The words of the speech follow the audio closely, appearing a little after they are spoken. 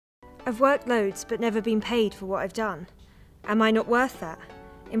I've worked loads but never been paid for what I've done. Am I not worth that?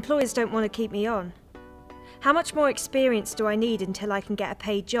 Employers don't want to keep me on. How much more experience do I need until I can get a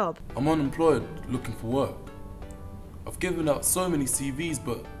paid job? I'm unemployed, looking for work. I've given out so many CVs,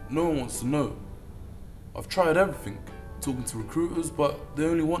 but no one wants to know. I've tried everything, talking to recruiters, but they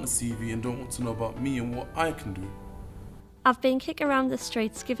only want a CV and don't want to know about me and what I can do. I've been kicking around the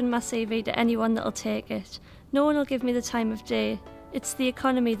streets giving my CV to anyone that'll take it. No one will give me the time of day. It's the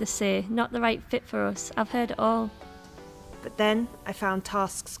economy, they say, not the right fit for us. I've heard it all. But then I found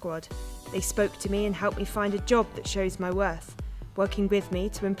Task Squad. They spoke to me and helped me find a job that shows my worth, working with me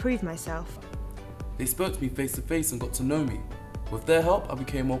to improve myself. They spoke to me face to face and got to know me. With their help, I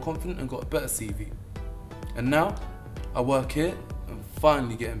became more confident and got a better CV. And now, I work here and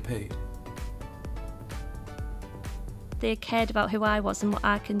finally getting paid. They cared about who I was and what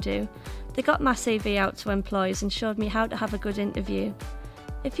I can do. They got my CV out to employers and showed me how to have a good interview.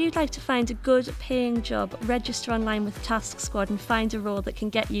 If you'd like to find a good paying job, register online with Task Squad and find a role that can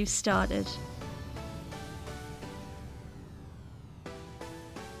get you started.